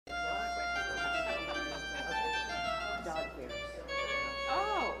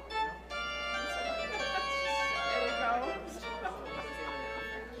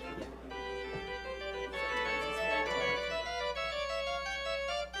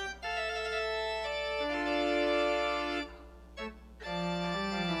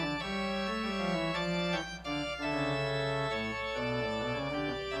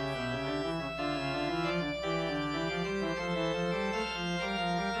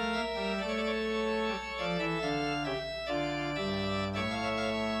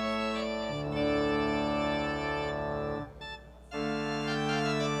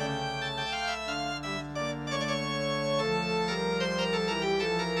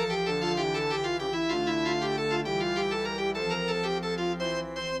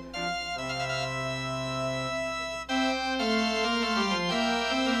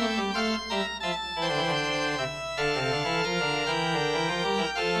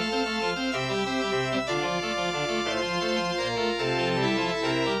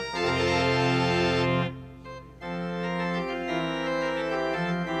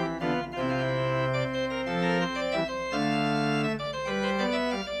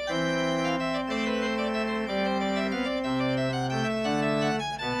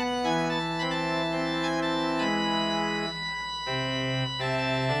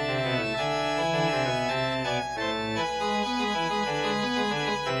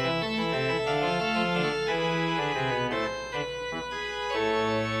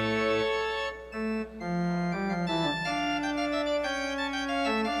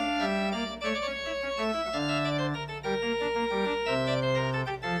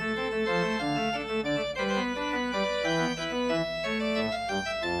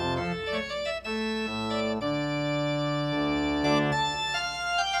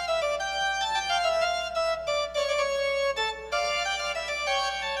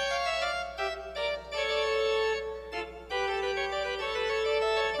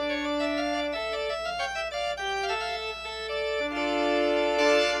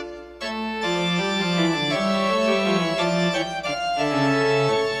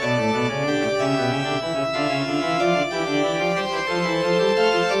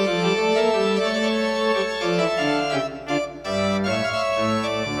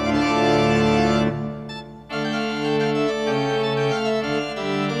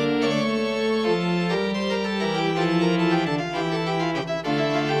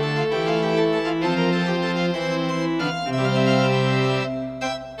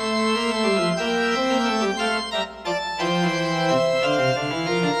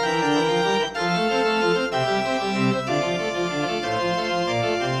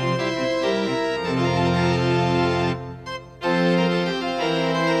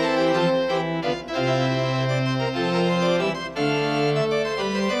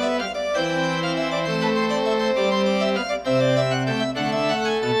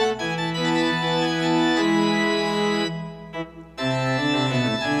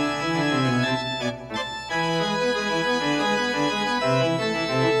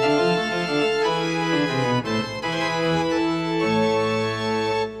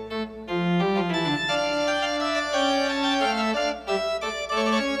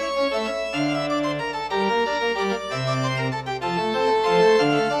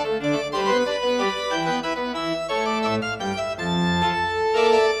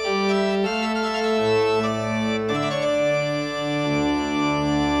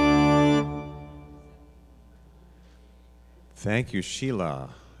Thank you, Sheila.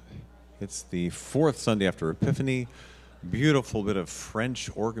 It's the fourth Sunday after Epiphany. Beautiful bit of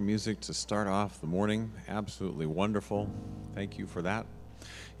French organ music to start off the morning. Absolutely wonderful. Thank you for that.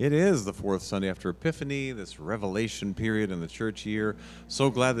 It is the fourth Sunday after Epiphany, this revelation period in the church year.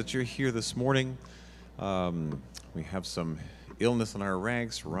 So glad that you're here this morning. We have some illness in our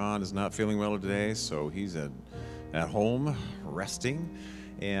ranks. Ron is not feeling well today, so he's at home resting.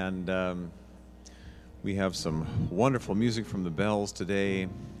 And we have some wonderful music from the bells today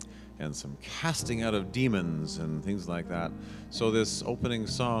and some casting out of demons and things like that. So this opening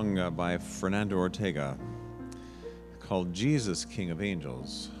song by Fernando Ortega called Jesus, King of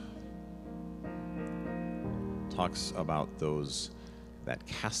Angels talks about that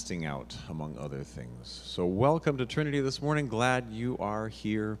casting out, among other things. So welcome to Trinity this morning. Glad you are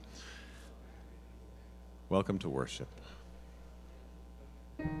here. Welcome to worship.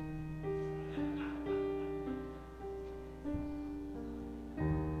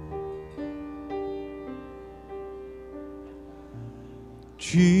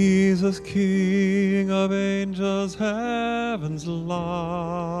 Jesus, King of Angels, heaven's light,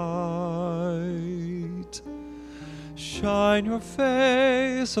 shine your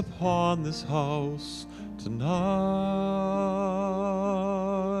face upon this house tonight.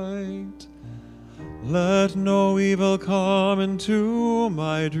 Let no evil come into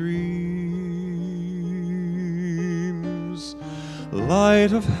my dreams.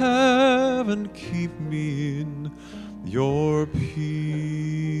 Light of heaven, keep me in your peace.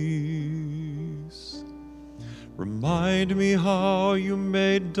 Remind me how you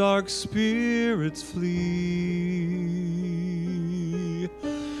made dark spirits flee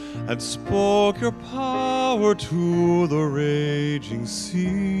and spoke your power to the raging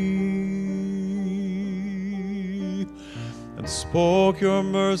sea and spoke your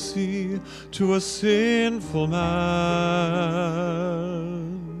mercy to a sinful man.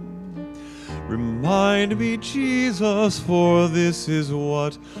 Remind me, Jesus, for this is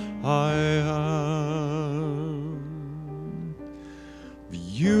what I am. The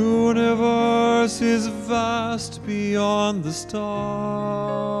universe is vast beyond the stars,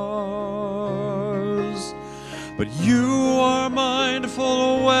 but you are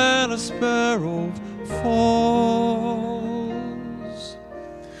mindful when a sparrow falls.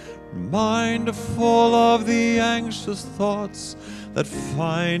 Mindful of the anxious thoughts that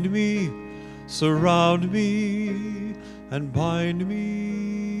find me, surround me, and bind me.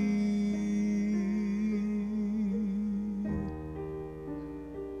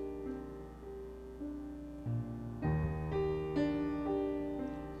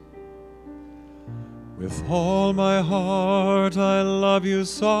 With all my heart I love you,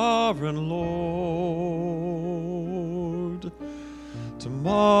 sovereign Lord.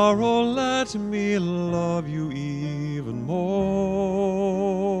 Tomorrow let me love you even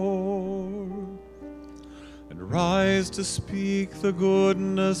more, rise to speak the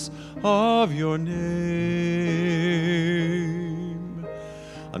goodness of your name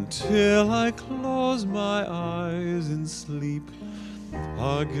until I close my eyes in sleep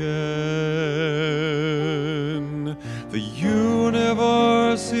again. The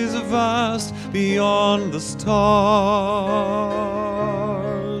universe is vast beyond the stars,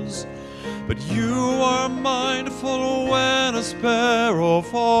 but you are mindful when a sparrow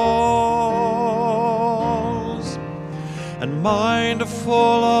falls, and mindful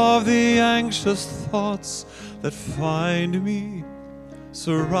of the anxious thoughts that find me,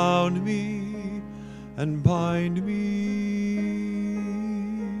 surround me, and bind me.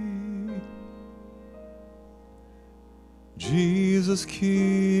 Jesus,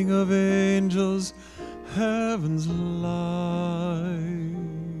 King of Angels, heaven's light,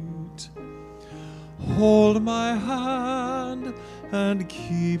 hold my hand and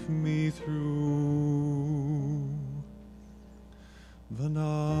keep me through the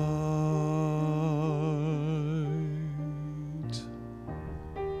night.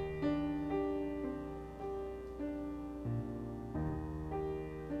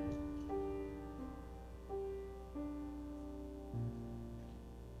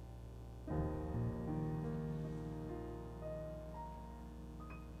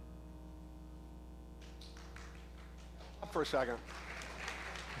 For a second.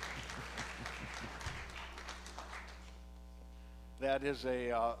 That is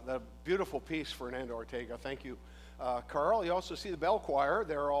a beautiful piece, Fernando Ortega. Thank you, Carl. You also see the bell choir.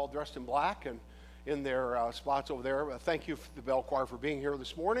 They're all dressed in black and in their spots over there. Thank you, the bell choir, for being here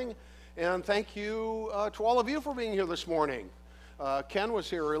this morning. And thank you to all of you for being here this morning. Ken was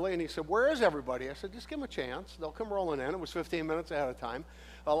here early, and he said, "Where is everybody?" I said, "Just give them a chance. They'll come rolling in." It was 15 minutes ahead of time.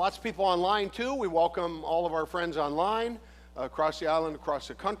 Lots of people online, too. We welcome all of our friends online. across the island, across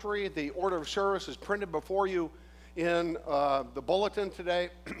the country. The order of service is printed before you in the bulletin today.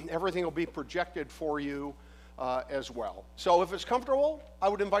 Everything will be projected for you as well. So if it's comfortable, I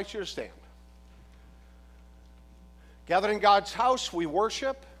would invite you to stand. Gathered in God's house, we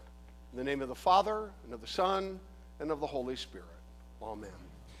worship in the name of the Father, and of the Son, and of the Holy Spirit. Amen.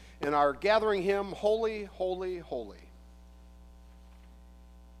 In our gathering hymn, Holy, Holy, Holy.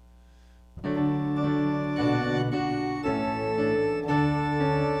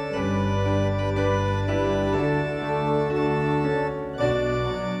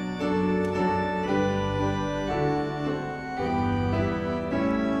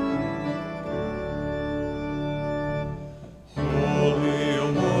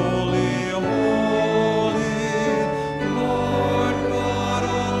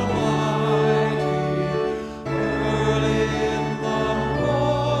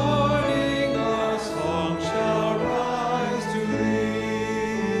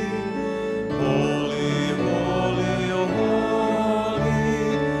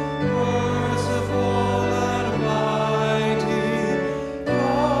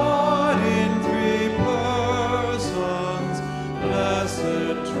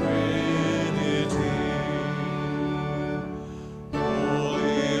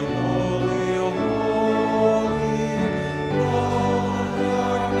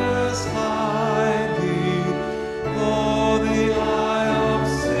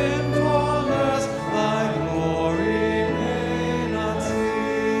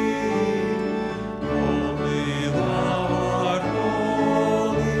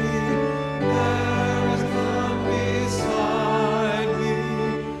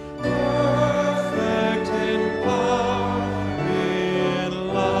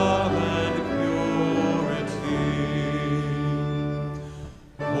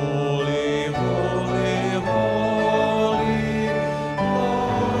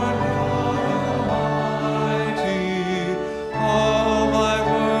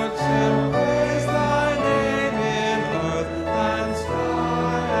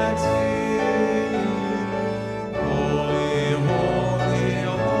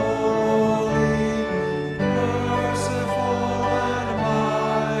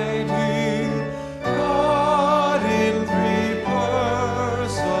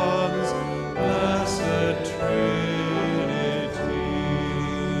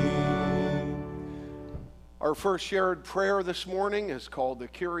 Our first shared prayer this morning is called the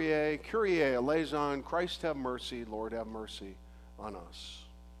Kyrie, Kyrie eleison, Christ have mercy, Lord have mercy on us.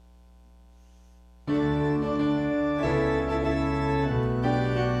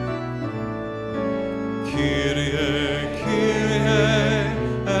 Kyrie, Kyrie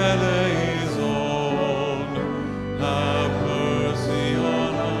eleison, have mercy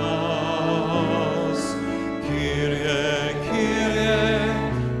on us. Kyrie, Kyrie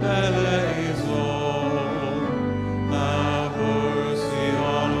eleison, have mercy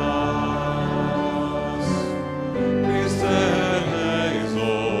on us. Christ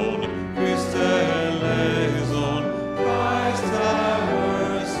eleison, Christ eleison, Christ have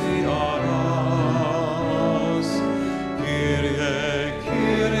mercy on us. Kyrie,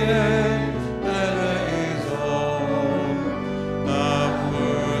 Kyrie eleison, have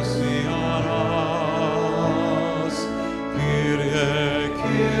mercy on us. Kyrie,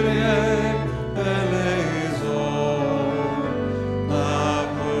 Kyrie eleison, have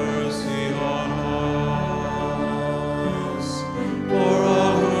mercy on us. For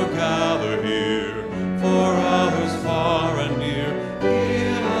all who gather here, for others far and near,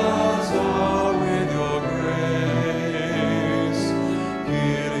 heal us all with your grace.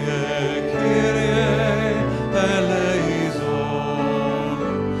 Kyrie, Kyrie eleison,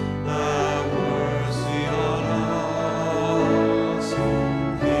 have mercy on us.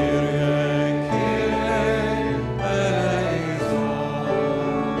 Kyrie, Kyrie eleison,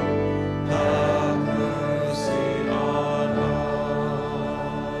 have mercy on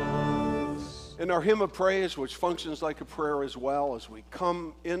us. In our hymn of praise, which functions like a prayer as well, as we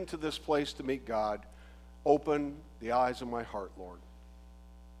come into this place to meet God, open the eyes of my heart, Lord.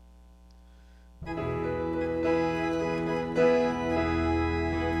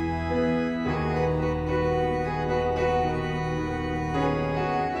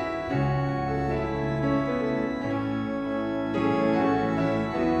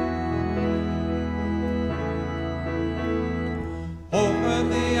 Open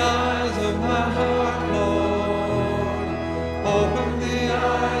the eyes of my heart, Lord. Open the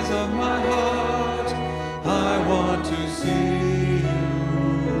eyes of my heart. I want to see you.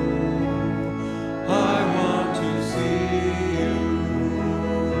 I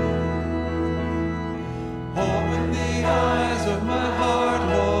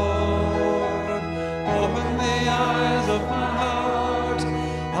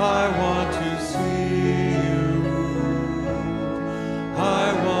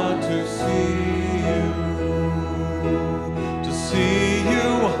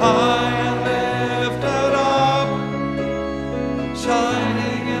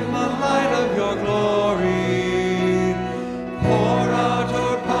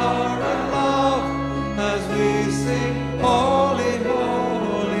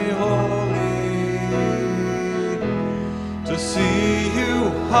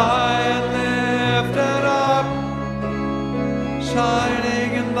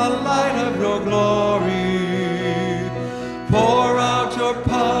your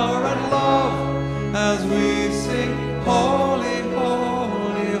power and love as we sing, holy,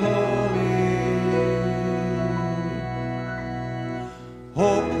 holy, holy.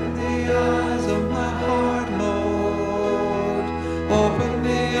 Open the eyes of my heart, Lord. Open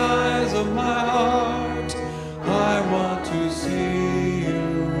the eyes of my heart. I want to see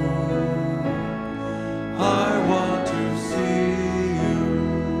you. I want to see you.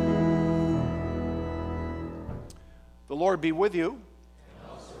 The Lord be with you.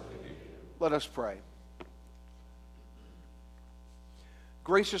 Let us pray.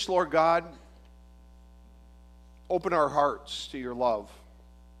 Gracious Lord God, open our hearts to your love.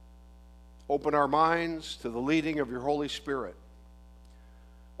 Open our minds to the leading of your Holy Spirit.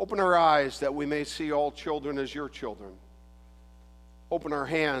 Open our eyes that we may see all children as your children. Open our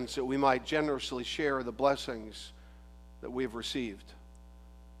hands that we might generously share the blessings that we have received.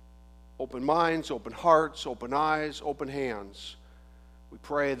 Open minds, open hearts, open eyes, open hands. We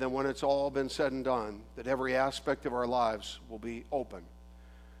pray that when it's all been said and done, that every aspect of our lives will be open,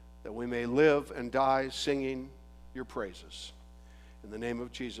 that we may live and die singing your praises. In the name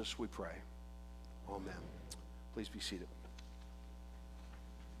of Jesus we pray. Amen. Please be seated.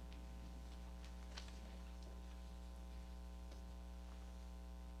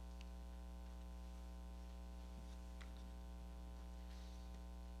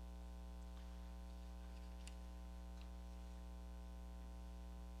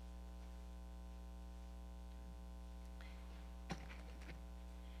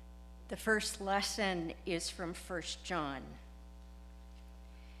 The first lesson is from 1 John.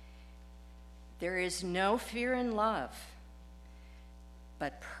 There is no fear in love,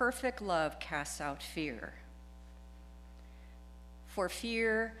 but perfect love casts out fear. For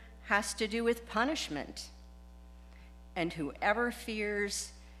fear has to do with punishment, and whoever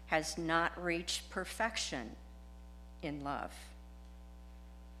fears has not reached perfection in love.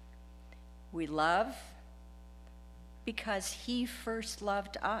 We love because he first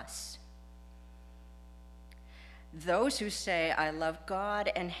loved us. Those who say, I love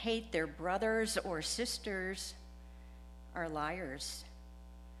God, and hate their brothers or sisters are liars.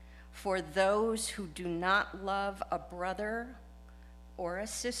 For those who do not love a brother or a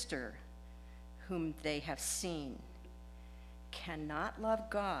sister whom they have seen cannot love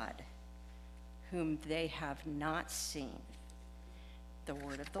God, whom they have not seen. The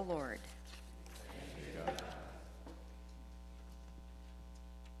word of the Lord.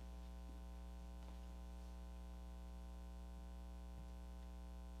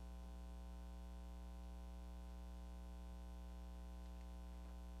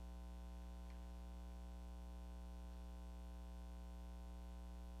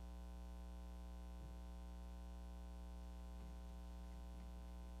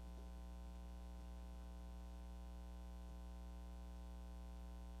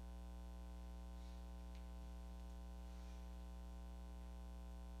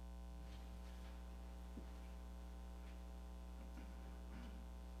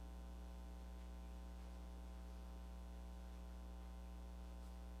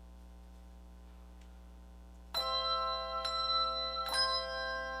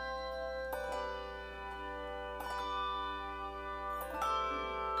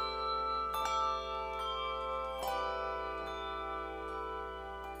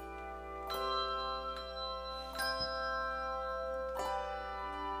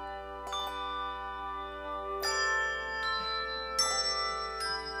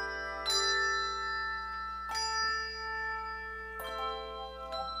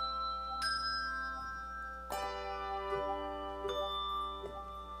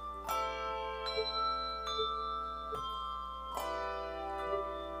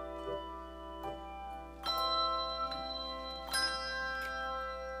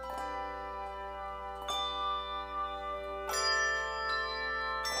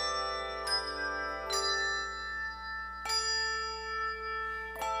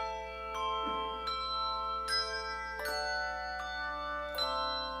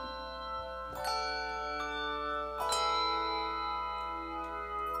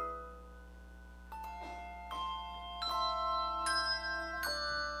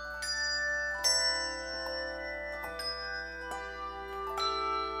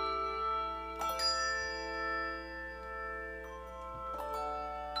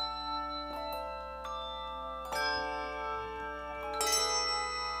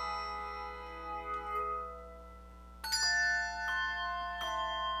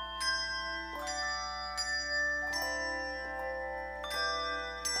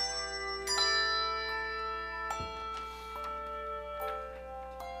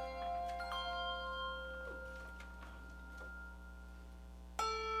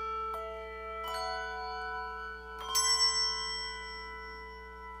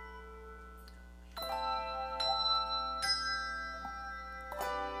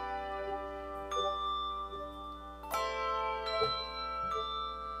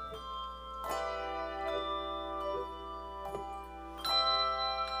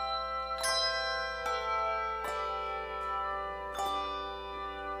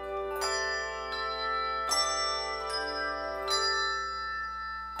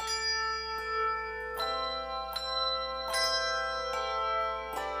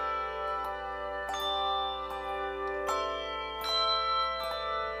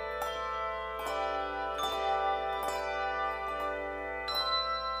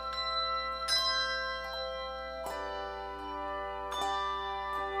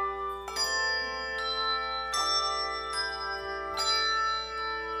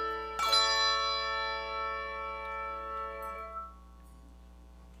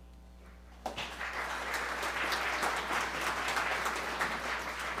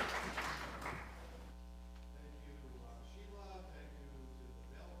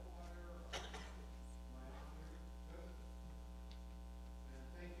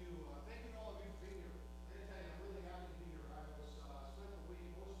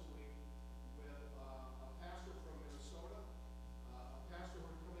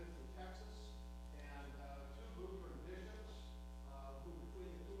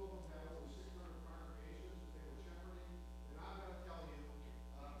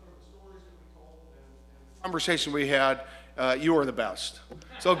 conversation we had, you are the best.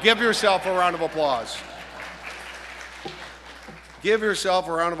 So give yourself a round of applause. Give yourself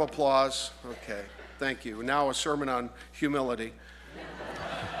a round of applause. Okay, thank you. Now a sermon on humility.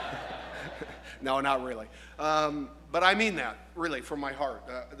 No, not really. But I mean that, really, from my heart.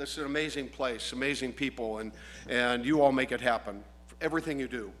 This is an amazing place, amazing people, and you all make it happen. Everything you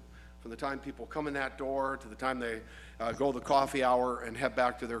do, from the time people come in that door to the time they go to the coffee hour and head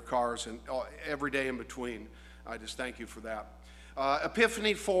back to their cars, and every day in between. I just thank you for that.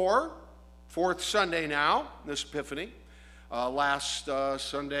 Epiphany 4, fourth Sunday now, this Epiphany. Last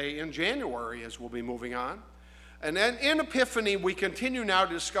Sunday in January, as we'll be moving on. And then in Epiphany, we continue now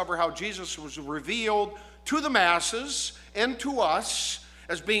to discover how Jesus was revealed to the masses and to us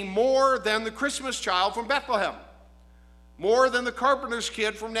as being more than the Christmas child from Bethlehem, more than the carpenter's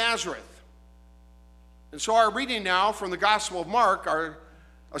kid from Nazareth. And so our reading now from the Gospel of Mark, our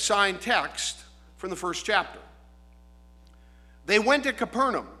assigned text from the first chapter. They went to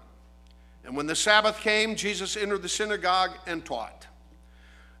Capernaum, and when the Sabbath came, Jesus entered the synagogue and taught.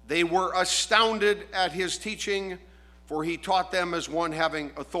 They were astounded at his teaching, for he taught them as one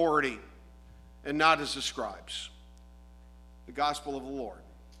having authority and not as the scribes. The Gospel of the Lord.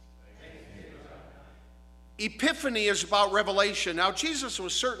 Epiphany is about revelation. Now, Jesus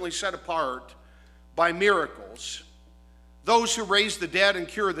was certainly set apart by miracles. Those who raise the dead and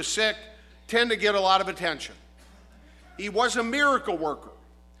cure the sick tend to get a lot of attention. He was a miracle worker,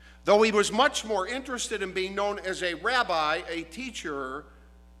 though he was much more interested in being known as a rabbi, a teacher,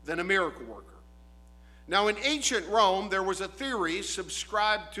 than a miracle worker. Now, in ancient Rome, there was a theory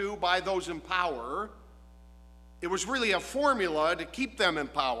subscribed to by those in power. It was really a formula to keep them in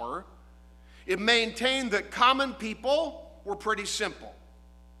power. It maintained that common people were pretty simple.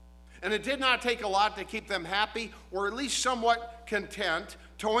 And it did not take a lot to keep them happy, or at least somewhat content,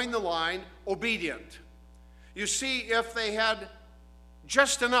 towing the line, obedient. You see, if they had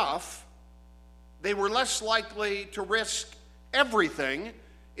just enough, they were less likely to risk everything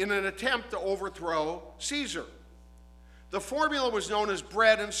in an attempt to overthrow Caesar. The formula was known as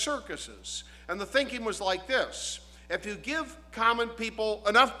bread and circuses, and the thinking was like this: if you give common people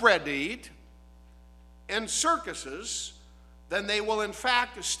enough bread to eat and circuses, then they will in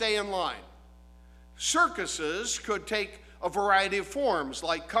fact stay in line. Circuses could take a variety of forms,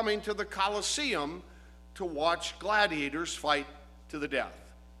 like coming to the Colosseum to watch gladiators fight to the death.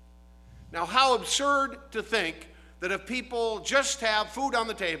 Now, how absurd to think that if people just have food on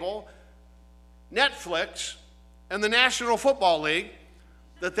the table, Netflix, and the National Football League,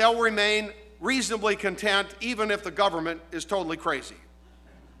 that they'll remain reasonably content even if the government is totally crazy.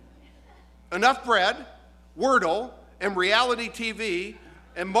 Enough bread, Wordle, and reality TV,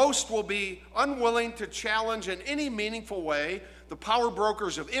 and most will be unwilling to challenge in any meaningful way the power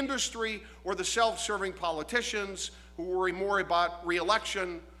brokers of industry or the self-serving politicians who worry more about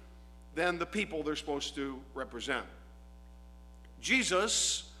re-election than the people they're supposed to represent.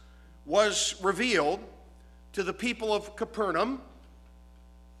 Jesus was revealed to the people of Capernaum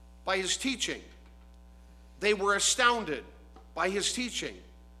by his teaching. They were astounded by his teaching,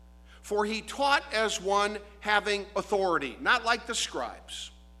 for he taught as one having authority, not like the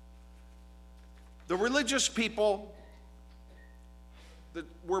scribes. The religious people that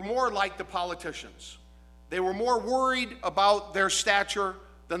were more like the politicians. They were more worried about their stature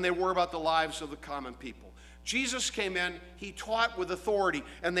than they were about the lives of the common people. Jesus came in, he taught with authority,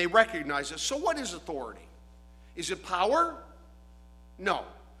 and they recognized it. So what is authority? Is it power? No,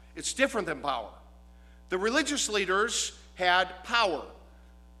 it's different than power. The religious leaders had power.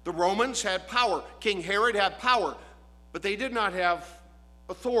 The Romans had power. King Herod had power, but they did not have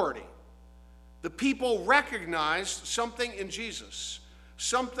authority. The people recognized something in Jesus,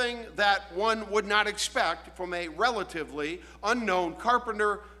 something that one would not expect from a relatively unknown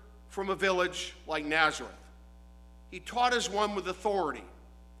carpenter from a village like Nazareth. He taught as one with authority.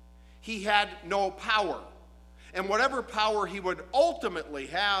 He had no power. And whatever power he would ultimately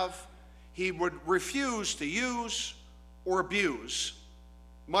have, he would refuse to use or abuse,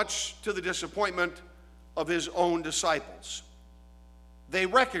 much to the disappointment of his own disciples. They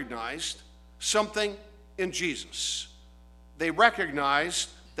recognized something in Jesus. They recognized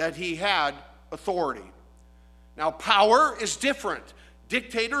that he had authority. Now, power is different.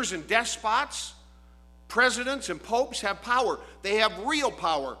 Dictators and despots, presidents and popes have power. They have real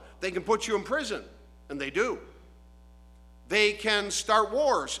power. They can put you in prison, and they do. They can start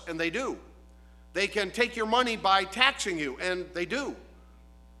wars, and they do. They can take your money by taxing you, and they do.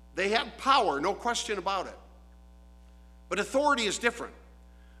 They have power, no question about it. But authority is different.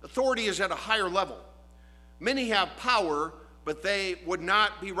 Authority is at a higher level. Many have power, but they would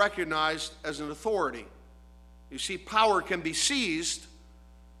not be recognized as an authority You see, power can be seized,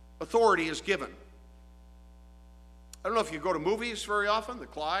 authority is given. I don't know if you go to movies very often, the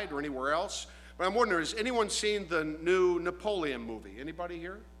Clyde or anywhere else, but I'm wondering, has anyone seen the new Napoleon movie? Anybody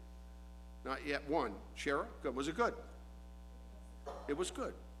here? Not yet. One. Shara? Good. Was it good? It was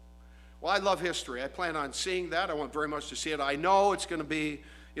good. Well, I love history. I plan on seeing that. I want very much to see it. I know it's going to be,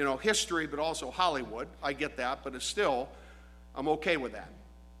 history, but also Hollywood. I get that, but it's still, I'm okay with that.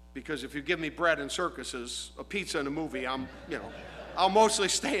 Because if you give me bread and circuses, a pizza and a movie, I'll mostly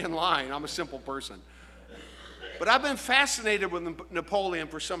stay in line. I'm a simple person. But I've been fascinated with Napoleon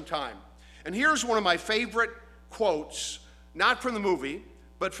for some time. And here's one of my favorite quotes, not from the movie,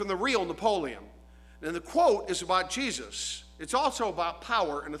 but from the real Napoleon. And the quote is about Jesus. It's also about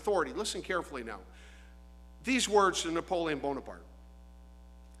power and authority. Listen carefully now. These words to Napoleon Bonaparte.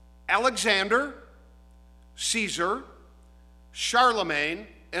 Alexander, Caesar, Charlemagne,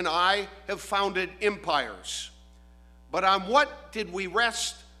 and I have founded empires. But on what did we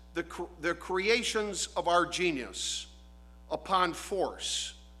rest the creations of our genius? Upon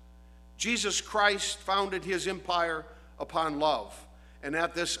force. Jesus Christ founded his empire upon love. And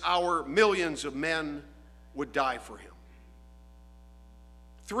at this hour, millions of men would die for him.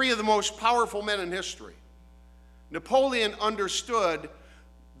 Three of the most powerful men in history. Napoleon understood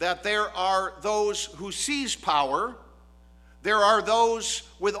that there are those who seize power. There are those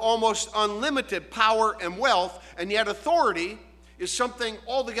with almost unlimited power and wealth, and yet authority is something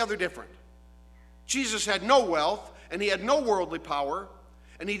altogether different. Jesus had no wealth, and he had no worldly power,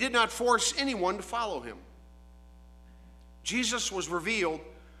 and he did not force anyone to follow him. Jesus was revealed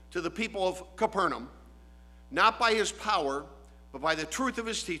to the people of Capernaum, not by his power, but by the truth of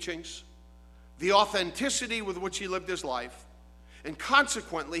his teachings, the authenticity with which he lived his life, and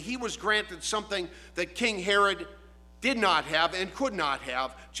consequently, he was granted something that King Herod did not have and could not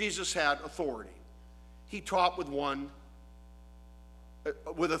have. Jesus had authority. He taught with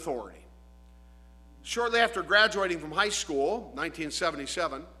authority. Shortly after graduating from high school,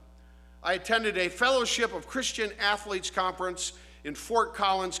 1977, I attended a Fellowship of Christian Athletes conference in Fort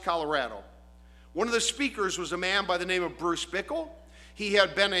Collins, Colorado. One of the speakers was a man by the name of Bruce Bickle. He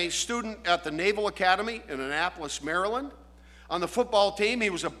had been a student at the Naval Academy in Annapolis, Maryland. On the football team, he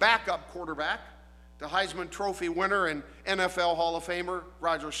was a backup quarterback to Heisman Trophy winner and NFL Hall of Famer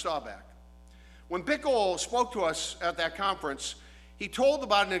Roger Staubach. When Bickle spoke to us at that conference, he told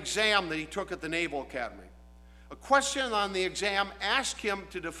about an exam that he took at the Naval Academy. A question on the exam asked him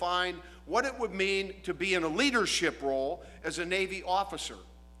to define what it would mean to be in a leadership role as a Navy officer.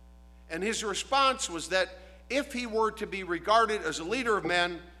 And his response was that if he were to be regarded as a leader of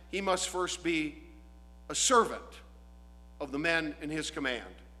men, he must first be a servant of the men in his command.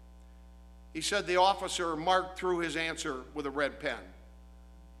 He said the officer marked through his answer with a red pen,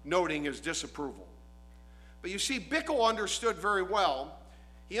 noting his disapproval. But you see, Bickle understood very well.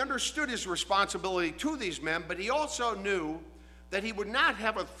 He understood his responsibility to these men, but he also knew that he would not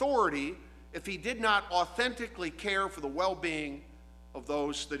have authority if he did not authentically care for the well-being of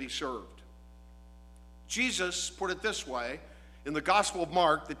those that he served. Jesus put it this way in the Gospel of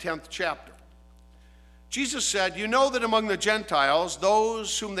Mark, the 10th chapter. Jesus said, "You know that among the Gentiles,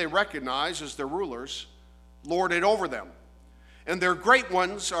 those whom they recognize as their rulers lord it over them, and their great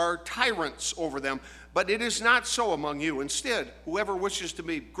ones are tyrants over them. But it is not so among you. Instead, whoever wishes to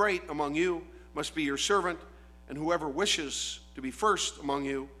be great among you must be your servant, and whoever wishes to be first among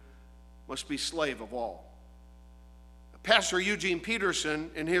you must be slave of all." Pastor Eugene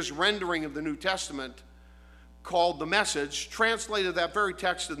Peterson, in his rendering of the New Testament, called The Message, translated that very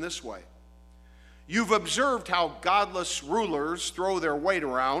text in this way. You've observed how godless rulers throw their weight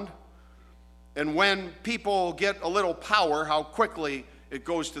around, and when people get a little power, how quickly it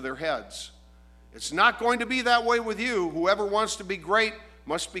goes to their heads. It's not going to be that way with you. Whoever wants to be great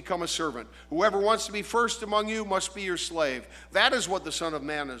must become a servant. Whoever wants to be first among you must be your slave. That is what the Son of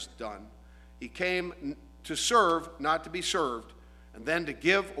Man has done. He came to serve, not to be served, and then to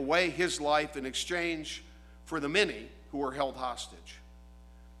give away his life in exchange for the many who are held hostage.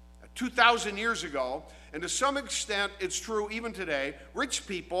 2,000 years ago, and to some extent it's true even today, rich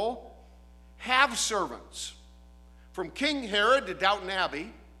people have servants. From King Herod to Downton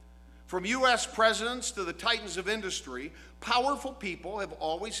Abbey, from U.S. presidents to the titans of industry, powerful people have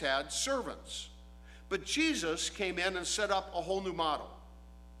always had servants. But Jesus came in and set up a whole new model.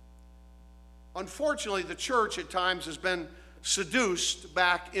 Unfortunately, the church at times has been seduced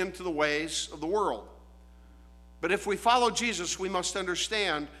back into the ways of the world. But if we follow Jesus, we must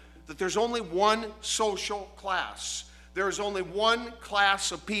understand that there's only one social class. There is only one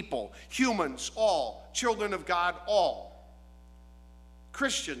class of people, humans, all, children of God, all.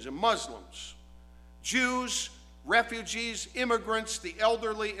 Christians and Muslims, Jews refugees, immigrants, the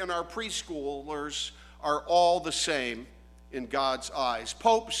elderly, and our preschoolers are all the same in God's eyes.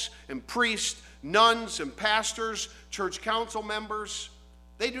 Popes and priests, nuns and pastors, church council members,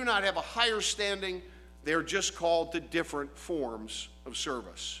 they do not have a higher standing. They're just called to different forms of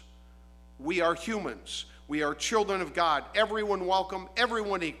service. We are humans. We are children of God. Everyone welcome,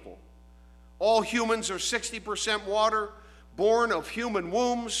 everyone equal. All humans are 60% water, born of human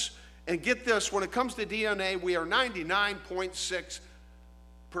wombs. And get this, when it comes to DNA, we are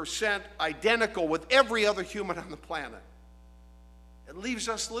 99.6% identical with every other human on the planet. It leaves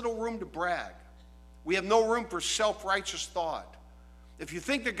us little room to brag. We have no room for self-righteous thought. If you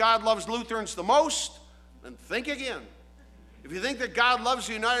think that God loves Lutherans the most, then think again. If you think that God loves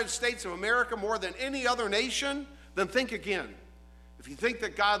the United States of America more than any other nation, then think again. If you think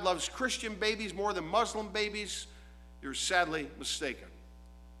that God loves Christian babies more than Muslim babies, you're sadly mistaken.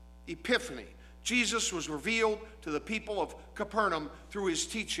 Epiphany. Jesus was revealed to the people of Capernaum through his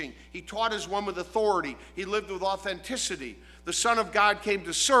teaching. He taught as one with authority. He lived with authenticity. The Son of God came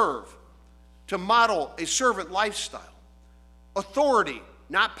to serve, to model a servant lifestyle. Authority,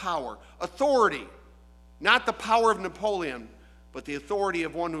 not power. Authority, not the power of Napoleon, but the authority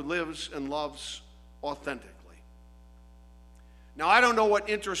of one who lives and loves authentically. Now, I don't know what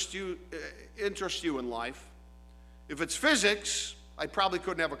interests you in life. If it's physics, I probably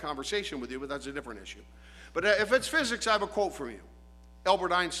couldn't have a conversation with you, but that's a different issue. But if it's physics, I have a quote from you.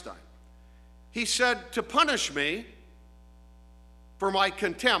 Albert Einstein. He said, "To punish me for my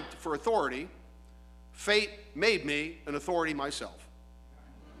contempt for authority, fate made me an authority myself."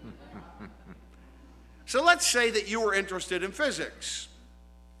 So let's say that you were interested in physics.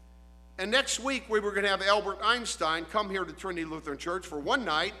 And next week we were going to have Albert Einstein come here to Trinity Lutheran Church for one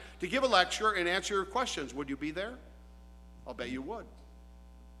night to give a lecture and answer your questions. Would you be there? I'll bet you would.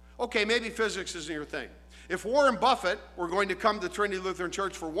 Okay, maybe physics isn't your thing. If Warren Buffett were going to come to Trinity Lutheran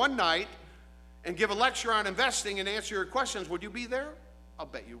Church for one night and give a lecture on investing and answer your questions, would you be there? I'll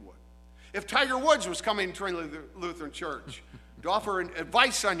bet you would. If Tiger Woods was coming to Trinity Lutheran Church to offer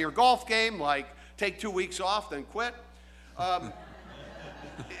advice on your golf game, like take 2 weeks off, then quit,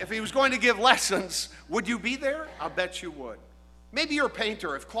 if he was going to give lessons, would you be there? I'll bet you would. Maybe you're a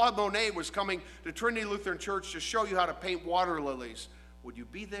painter. If Claude Monet was coming to Trinity Lutheran Church to show you how to paint water lilies, would you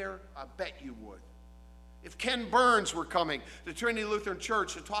be there? I bet you would. If Ken Burns were coming to Trinity Lutheran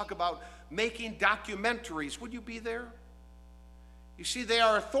Church to talk about making documentaries, would you be there? You see, they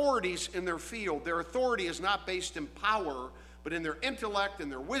are authorities in their field. Their authority is not based in power, but in their intellect, in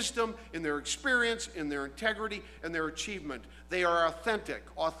their wisdom, in their experience, in their integrity, and their achievement. They are authentic.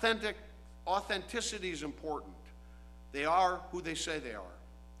 Authenticity is important. They are who they say they are.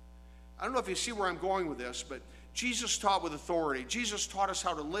 I don't know if you see where I'm going with this, but Jesus taught with authority. Jesus taught us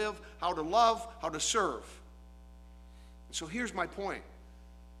how to live, how to love, how to serve. And so here's my point.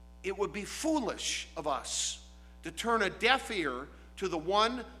 It would be foolish of us to turn a deaf ear to the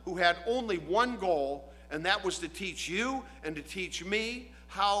one who had only one goal, and that was to teach you and to teach me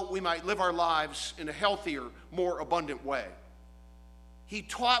how we might live our lives in a healthier, more abundant way. He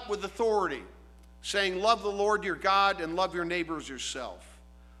taught with authority, saying, love the Lord your God and love your neighbor as yourself.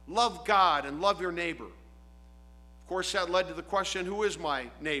 Love God and love your neighbor. Of course, that led to the question, who is my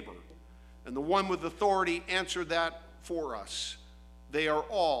neighbor? And the one with authority answered that for us. They are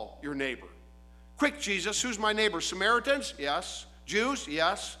all your neighbor. Quick, Jesus, who's my neighbor? Samaritans? Yes. Jews?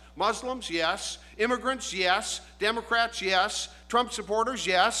 Yes. Muslims? Yes. Immigrants? Yes. Democrats? Yes. Trump supporters?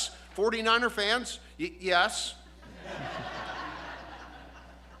 Yes. 49er fans? Yes.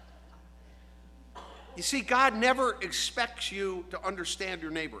 You see, God never expects you to understand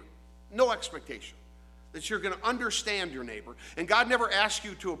your neighbor. No expectation that you're going to understand your neighbor. And God never asks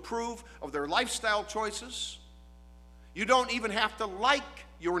you to approve of their lifestyle choices. You don't even have to like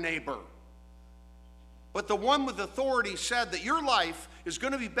your neighbor. But the one with authority said that your life is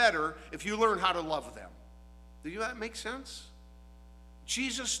going to be better if you learn how to love them. Do that make sense?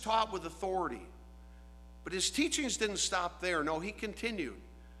 Jesus taught with authority. But his teachings didn't stop there. No, he continued,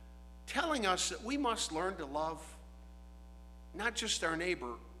 telling us that we must learn to love not just our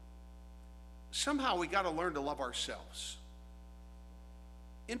neighbor. Somehow we got to learn to love ourselves.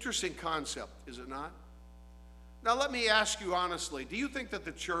 Interesting concept, is it not? Now let me ask you honestly, do you think that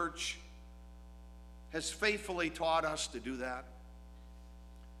the church has faithfully taught us to do that?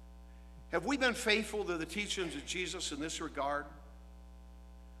 Have we been faithful to the teachings of Jesus in this regard?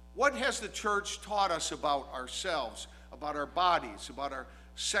 What has the church taught us about ourselves, about our bodies, about our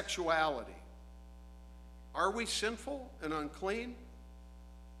sexuality? Are we sinful and unclean?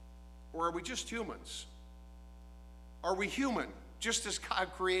 Or are we just humans? Are we human, just as God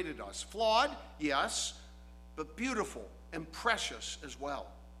created us? Flawed? Yes. but beautiful and precious as well.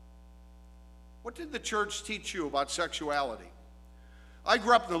 What did the church teach you about sexuality? I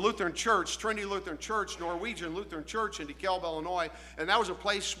grew up in the Lutheran Church, Trinity Lutheran Church, Norwegian Lutheran Church in DeKalb, Illinois, and that was a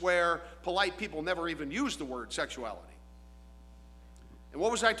place where polite people never even used the word sexuality. And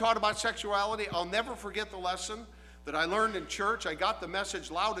what was I taught about sexuality? I'll never forget the lesson that I learned in church. I got the message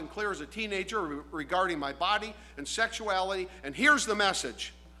loud and clear as a teenager regarding my body and sexuality, and here's the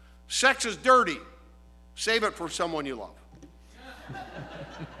message. Sex is dirty. Save it for someone you love.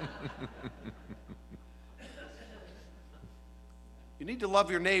 You need to love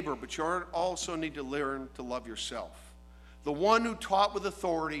your neighbor, but you also need to learn to love yourself. The one who taught with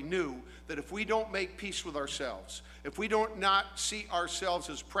authority knew that if we don't make peace with ourselves, if we don't not see ourselves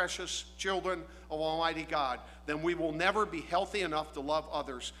as precious children of Almighty God, then we will never be healthy enough to love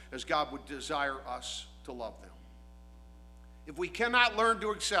others as God would desire us to love them. If we cannot learn to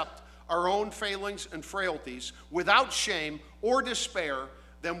accept our own failings and frailties without shame or despair,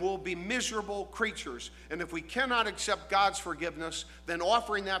 then we'll be miserable creatures. And if we cannot accept God's forgiveness, then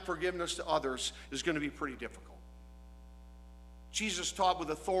offering that forgiveness to others is going to be pretty difficult. Jesus taught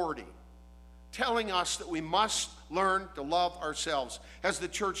with authority, telling us that we must learn to love ourselves. Has the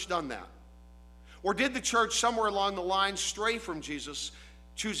church done that? Or did the church somewhere along the line stray from Jesus,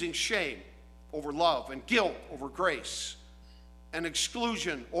 choosing shame over love and guilt over grace and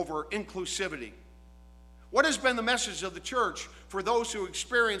exclusion over inclusivity? What has been the message of the church for those who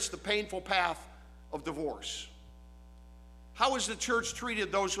experience the painful path of divorce? How has the church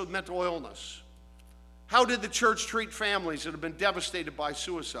treated those with mental illness? How did the church treat families that have been devastated by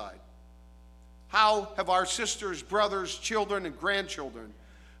suicide? How have our sisters, brothers, children, and grandchildren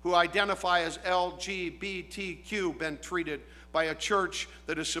who identify as LGBTQ been treated by a church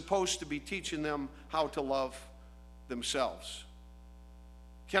that is supposed to be teaching them how to love themselves?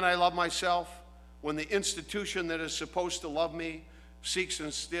 Can I love myself when the institution that is supposed to love me seeks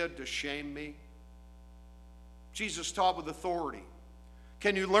instead to shame me? Jesus taught with authority.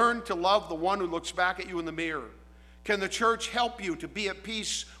 Can you learn to love the one who looks back at you in the mirror? Can the church help you to be at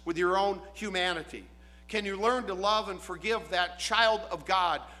peace with your own humanity? Can you learn to love and forgive that child of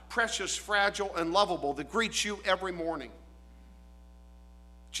God, precious, fragile, and lovable, that greets you every morning?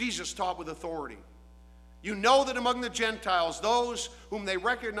 Jesus taught with authority. You know that among the Gentiles, those whom they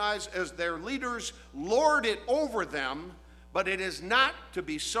recognize as their leaders lord it over them, but it is not to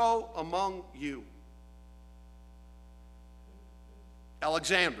be so among you.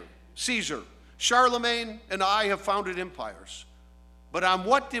 Alexander, Caesar, Charlemagne, and I have founded empires. But on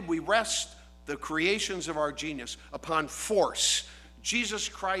what did we rest the creations of our genius? Upon force. Jesus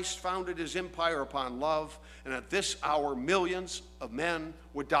Christ founded his empire upon love, and at this hour, millions of men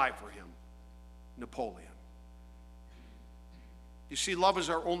would die for him. Napoleon. You see, love is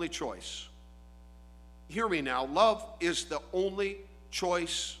our only choice. Hear me now. Love is the only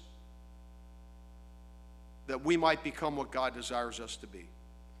choice that we might become what God desires us to be.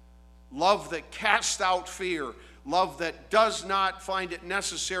 Love that casts out fear. Love that does not find it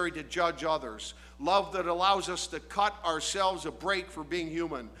necessary to judge others. Love that allows us to cut ourselves a break for being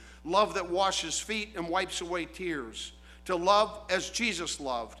human. Love that washes feet and wipes away tears. To love as Jesus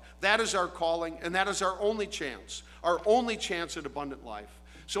loved. That is our calling, and that is our only chance at abundant life.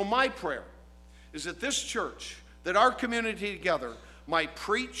 So my prayer is that this church, that our community together might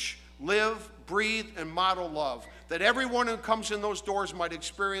preach, live, breathe, and model love. That everyone who comes in those doors might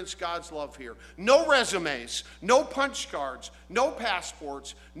experience God's love here. No resumes, no punch cards, no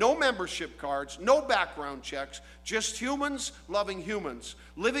passports, no membership cards, no background checks, just humans loving humans,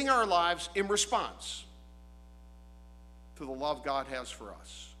 living our lives in response to the love God has for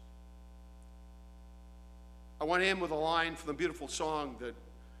us. I want to end with a line from the beautiful song that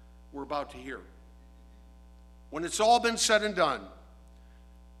we're about to hear. When it's all been said and done,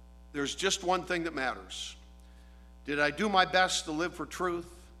 there's just one thing that matters. Did I do my best to live for truth?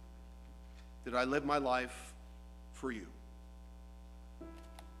 Did I live my life for you?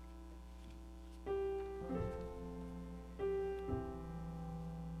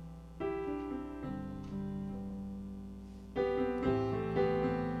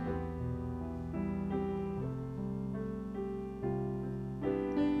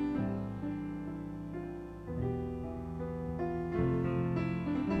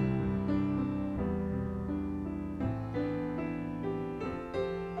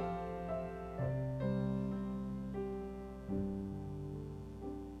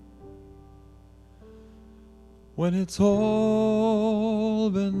 When it's all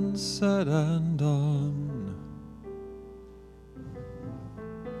been said and done,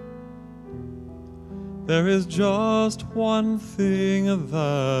 There is just one thing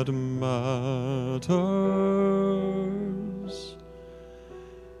that matters.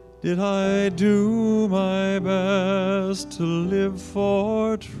 Did I do my best to live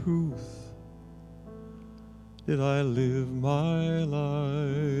for truth? Did I live my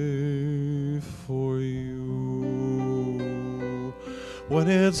life for you? When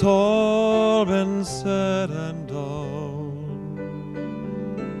it's all been said and done,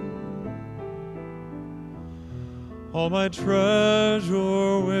 all my treasure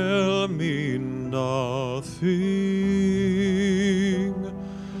will mean nothing.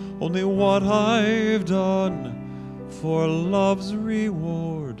 Only what I've done for love's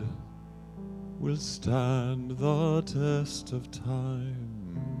reward will stand the test of time.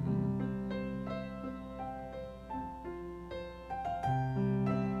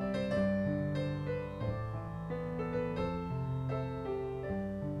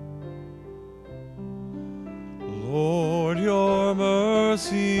 Lord, your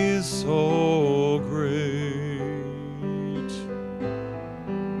mercy is so great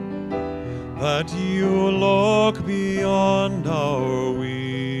that you look beyond our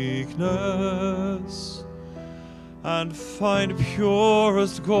weakness and find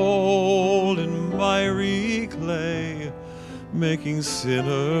purest gold in miry clay, making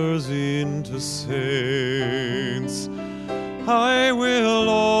sinners into saints. I will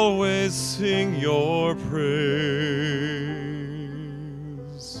always sing your praise,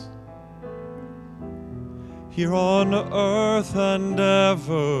 here on earth and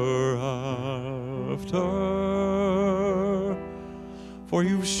ever after. For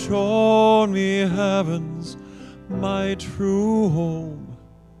you've shown me heaven's my true home,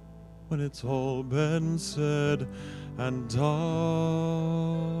 when it's all been said and done.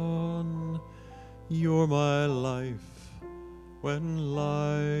 You're my life when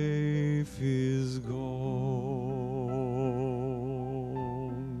life is gone.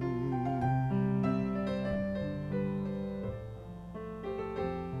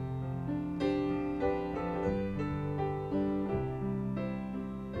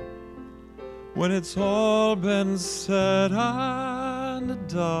 When it's all been said and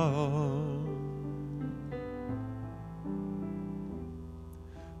done,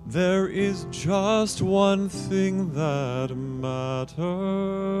 there is just one thing that matters.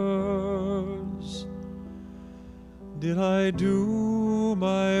 Did I do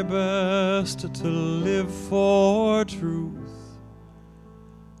my best to live for truth?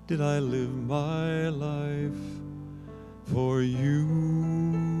 Did I live my life for you?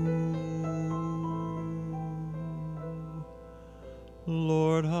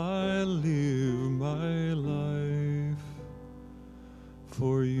 Lord, I live my life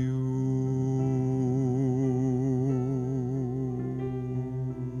for you.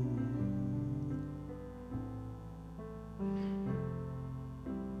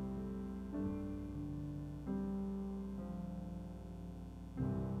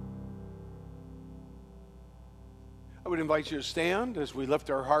 I would invite you to stand as we lift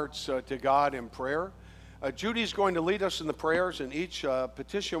our hearts to God in prayer. Judy's going to lead us in the prayers, and each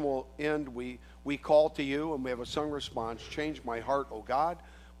petition will end. We call to you, and we have a sung response, Change My Heart, O God.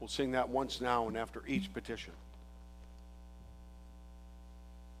 We'll sing that once now and after each petition.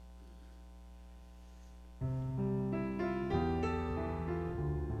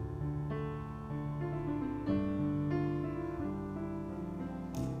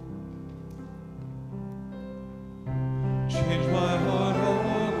 Change my heart,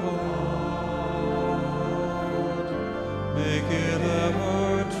 O God, make it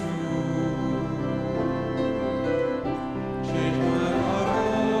ever true. Change my heart, O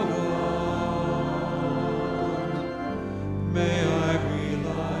God, may I be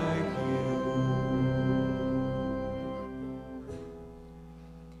like you.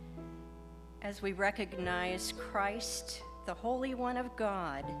 As we recognize Christ, the Holy One of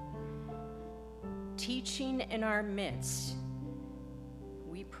God, teaching in our midst,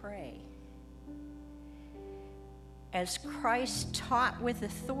 we pray. As Christ taught with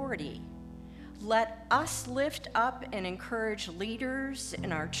authority, let us lift up and encourage leaders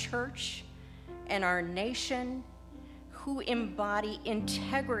in our church and our nation who embody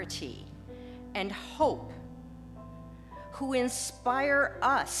integrity and hope, who inspire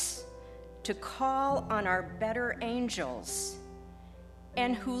us to call on our better angels,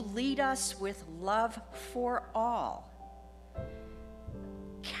 and who lead us with love for all,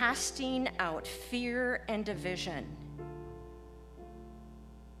 casting out fear and division.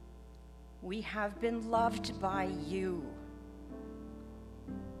 We have been loved by you.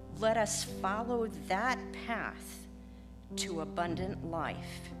 Let us follow that path to abundant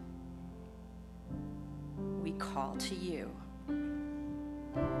life. we call to you.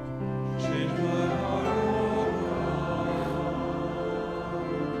 Change my heart,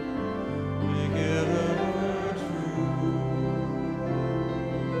 make it ever true.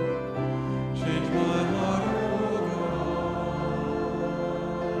 Change my heart,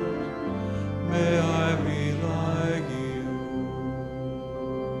 may I be like you.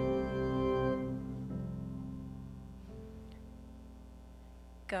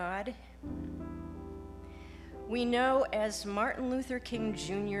 God, we know, as Martin Luther King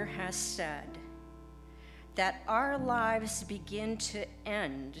Jr. has said, that our lives begin to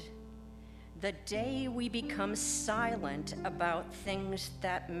end the day we become silent about things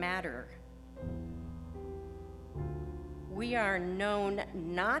that matter. We are known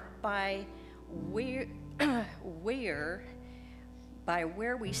not by where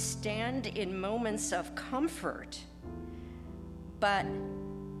we stand in moments of comfort, but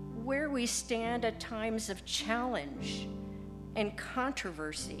where we stand at times of challenge and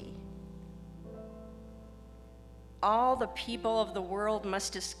controversy. All the people of the world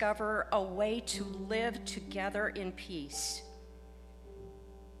must discover a way to live together in peace.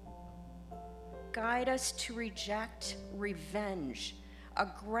 Guide us to reject revenge,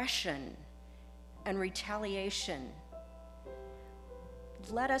 aggression, and retaliation.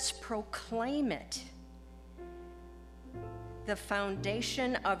 Let us proclaim it. The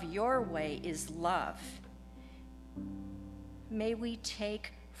foundation of your way is love. May we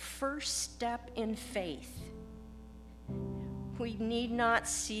take first step in faith. We need not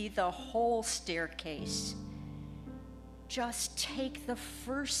see the whole staircase. Just take the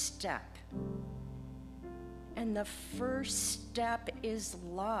first step. And the first step is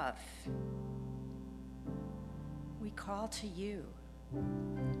love. We call to you.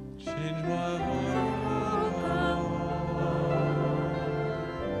 Change my heart,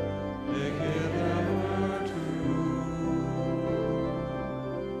 make it ever true.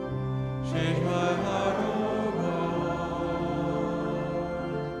 Change my heart, oh God,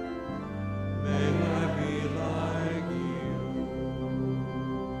 may I be like you.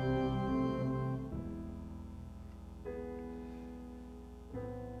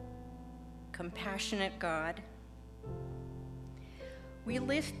 Compassionate God, we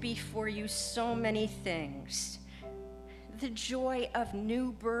lift before you so many things. The joy of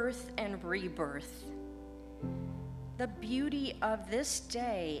new birth and rebirth, the beauty of this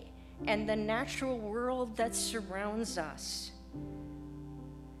day and the natural world that surrounds us,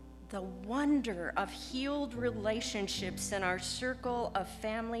 the wonder of healed relationships in our circle of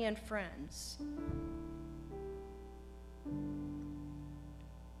family and friends.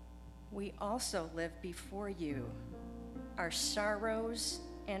 We also live before you our sorrows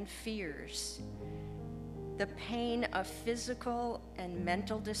and fears, the pain of physical and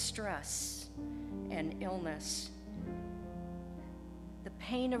mental distress and illness, the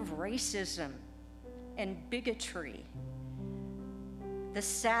pain of racism and bigotry, the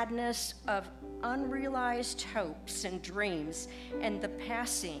sadness of unrealized hopes and dreams, and the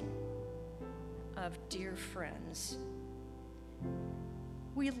passing of dear friends.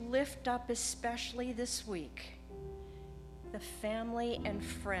 We lift up, especially this week, the family and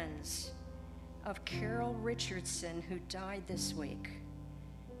friends of Carol Richardson, who died this week,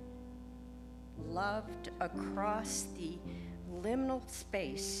 loved across the liminal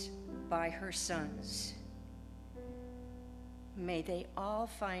space by her sons. May they all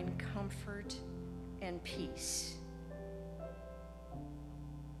find comfort and peace.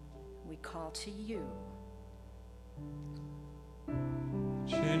 We call to you.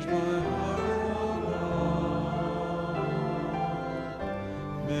 Change my heart, oh God,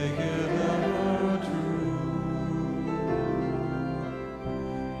 make it ever true.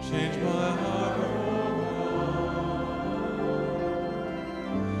 Change my heart, oh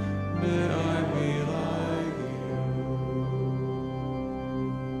God, may I be like you.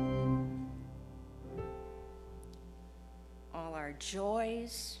 All our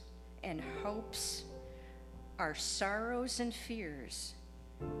joys and hopes, our sorrows and fears,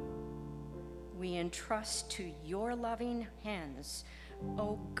 we entrust to your loving hands,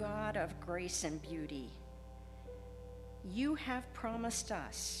 O God of grace and beauty. You have promised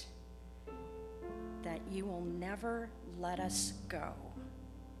us that you will never let us go.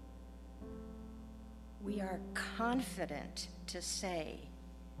 We are confident to say,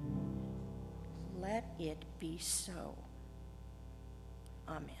 let it be so.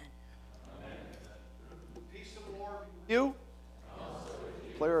 Amen. Peace of the Lord be with you.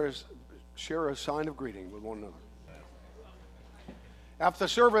 Players, share a sign of greeting with one another. After the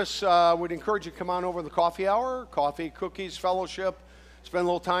service, we'd encourage you to come on over to the coffee hour. Coffee, cookies, fellowship, spend a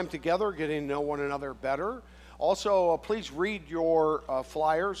little time together, getting to know one another better. Also, please read your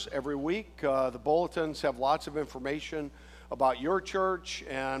flyers every week. The bulletins have lots of information about your church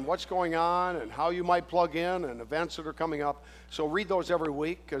and what's going on and how you might plug in and events that are coming up. So read those every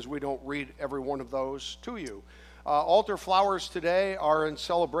week, because we don't read every one of those to you. Altar flowers today are in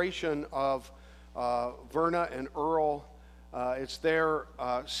celebration of Verna and Earl. It's their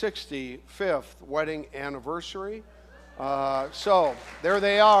 65th wedding anniversary. So there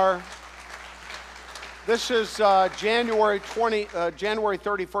they are. This is January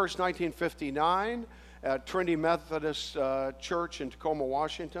 31st, 1959 at Trinity Methodist Church in Tacoma,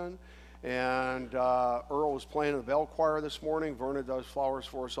 Washington. And Earl was playing in the bell choir this morning. Verna does flowers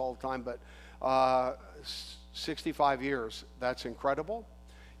for us all the time. But 65 years, that's incredible.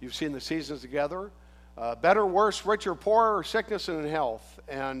 You've seen the seasons together. Better, worse, richer, poorer, sickness and health.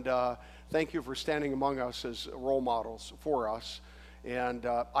 And thank you for standing among us as role models for us. And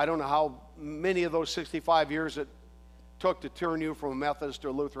I don't know how many of those 65 years it took to turn you from a Methodist to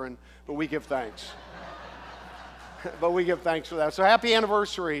a Lutheran, but we give thanks. But we give thanks for that. So happy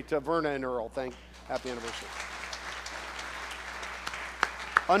anniversary to Verna and Earl. Happy anniversary.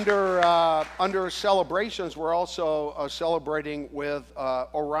 Under celebrations, we're also celebrating with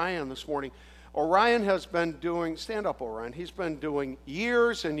Orion this morning. Orion has been doing, stand up Orion, he's been doing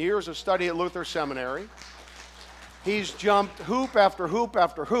years and years of study at Luther Seminary. He's jumped hoop after hoop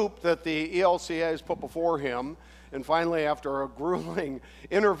after hoop that the ELCA has put before him. And finally, after a grueling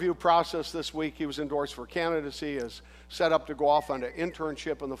interview process this week, he was endorsed for candidacy, is set up to go off on an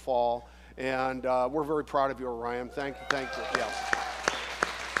internship in the fall. And we're very proud of you, Orion. Thank you. Yeah.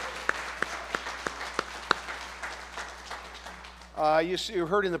 You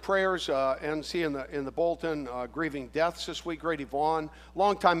heard in the prayers and see in the bulletin grieving deaths this week. Grady Vaughn,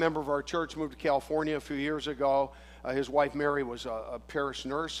 longtime member of our church, moved to California a few years ago. His wife Mary was a parish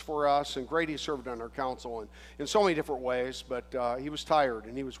nurse for us, and Grady served on our council in so many different ways. But he was tired,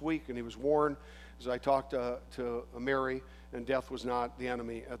 and he was weak, and he was worn. As I talked to Mary, and death was not the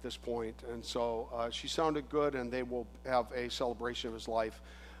enemy at this point. And so she sounded good, and they will have a celebration of his life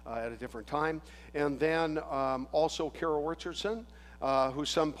at a different time. And then also Carol Richardson,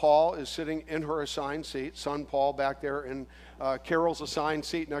 whose son Paul is sitting in her assigned seat. Son Paul back there in Carol's assigned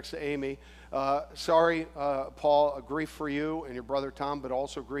seat next to Amy. Sorry, Paul, grief for you and your brother Tom, but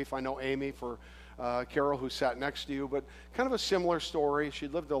also grief, I know, Amy, for Carol, who sat next to you. But kind of a similar story. She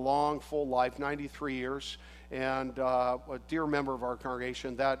lived a long, full life, 93 years, and a dear member of our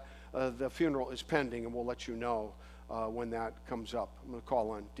congregation. That the funeral is pending, and we'll let you know when that comes up. I'm going to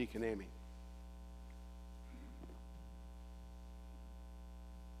call on Deacon Amy.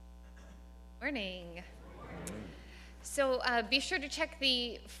 Morning. So be sure to check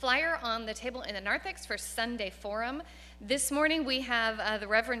the flyer on the table in the narthex for Sunday Forum. This morning we have the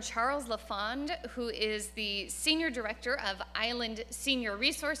Reverend Charles LaFond, who is the Senior Director of Island Senior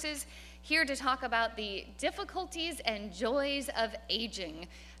Resources, here to talk about the difficulties and joys of aging.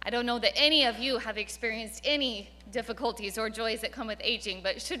 I don't know that any of you have experienced any difficulties or joys that come with aging,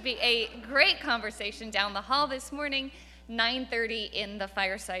 but it should be a great conversation down the hall this morning, 9:30 in the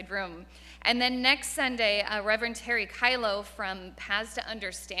fireside room. And then next Sunday, Reverend Terry Kylo from Paths to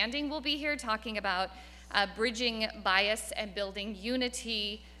Understanding will be here talking about bridging bias and building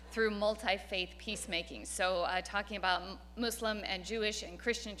unity through multi-faith peacemaking. So talking about Muslim and Jewish and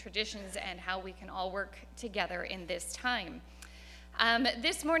Christian traditions and how we can all work together in this time.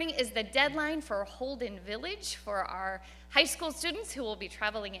 This morning is the deadline for Holden Village for our high school students who will be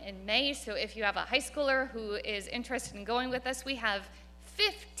traveling in May. So if you have a high schooler who is interested in going with us, we have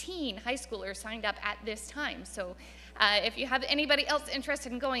 15 high schoolers signed up at this time. So if you have anybody else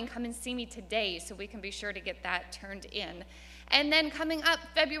interested in going, come and see me today so we can be sure to get that turned in. And then coming up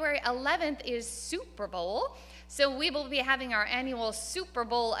February 11th is Super Bowl. So we will be having our annual Super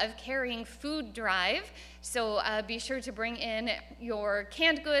Bowl of Caring food drive. So be sure to bring in your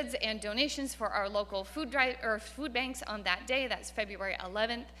canned goods and donations for our local food drive or food banks on that day. That's February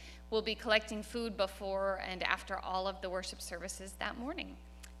 11th. We'll be collecting food before and after all of the worship services that morning.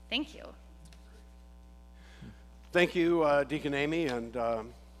 Thank you. Thank you, Deacon Amy, and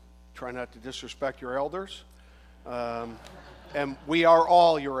try not to disrespect your elders. And we are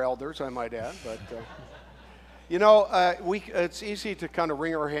all your elders, I might add. But you know, it's easy to kind of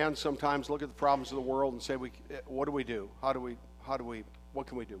wring our hands sometimes, look at the problems of the world, and say, what do we do? What can we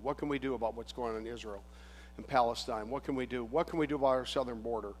do? What can we do about what's going on in Israel and Palestine? What can we do? What can we do about our southern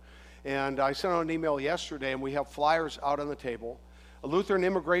border? And I sent out an email yesterday, and we have flyers out on the table. Lutheran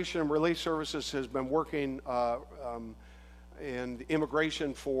Immigration and Relief Services has been working in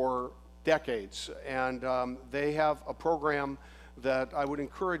immigration for decades, and they have a program that I would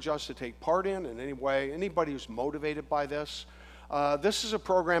encourage us to take part in any way. Anybody who's motivated by this. This is a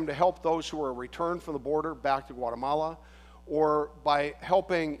program to help those who are returned from the border back to Guatemala, or by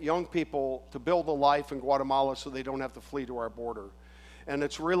helping young people to build a life in Guatemala so they don't have to flee to our border. And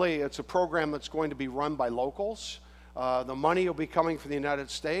it's a program that's going to be run by locals. The money will be coming from the United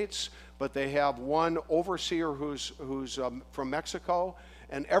States, but they have one overseer who's from Mexico,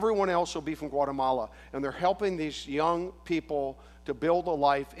 and everyone else will be from Guatemala. And they're helping these young people to build a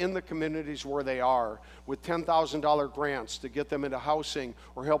life in the communities where they are with $10,000 grants to get them into housing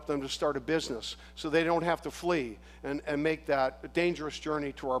or help them to start a business so they don't have to flee and make that dangerous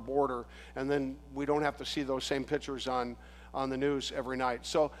journey to our border, and then we don't have to see those same pictures on the news every night.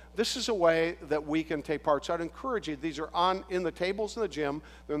 So this is a way that we can take part. So I'd encourage you, these are in the tables in the gym.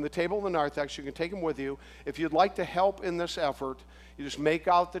 They're in the table in the narthex. You can take them with you. If you'd like to help in this effort, you just make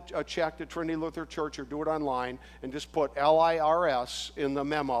out a check to Trinity Lutheran Church or do it online and just put LIRS in the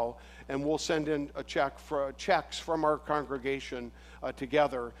memo, and we'll send in checks from our congregation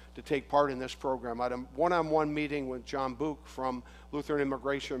together to take part in this program. I had a one-on-one meeting with John Book from Lutheran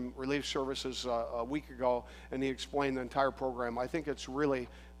Immigration Relief Services a week ago, and he explained the entire program. I think it's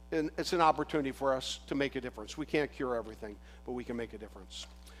an opportunity for us to make a difference. We can't cure everything, but we can make a difference.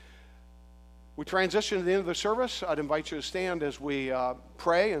 We transition to the end of the service. I'd invite you to stand as we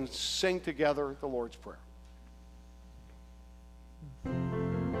pray and sing together the Lord's Prayer.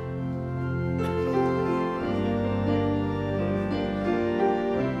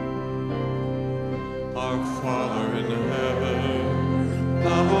 Our Father in heaven,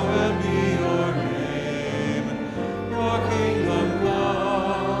 hallowed be your name. Your kingdom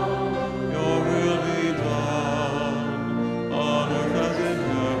come, your will be done, on earth as in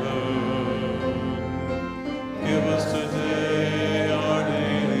heaven. Give us today our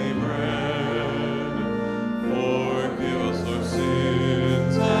daily bread. Forgive us our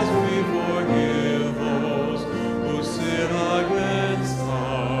sins as we forgive those who sin against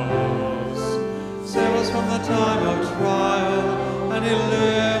us. Save us from the time of trial, and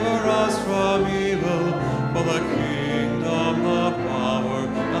deliver us from evil. For the kingdom, the power,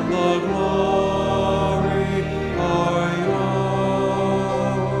 and the glory are yours,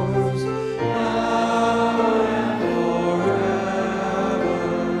 now and forever,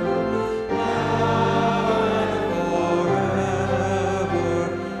 now and forever.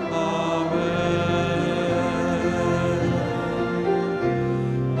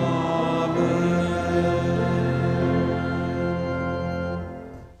 Amen.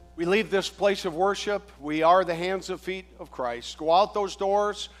 We leave this place of worship. We are the hands and feet of Christ. Go out those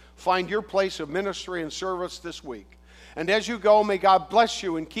doors. Find your place of ministry and service this week. And as you go, may God bless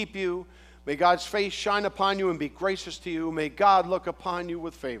you and keep you. May God's face shine upon you and be gracious to you. May God look upon you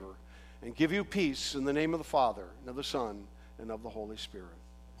with favor and give you peace in the name of the Father, and of the Son, and of the Holy Spirit.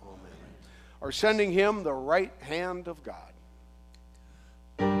 Amen. Our sending hymn, The Right Hand of God.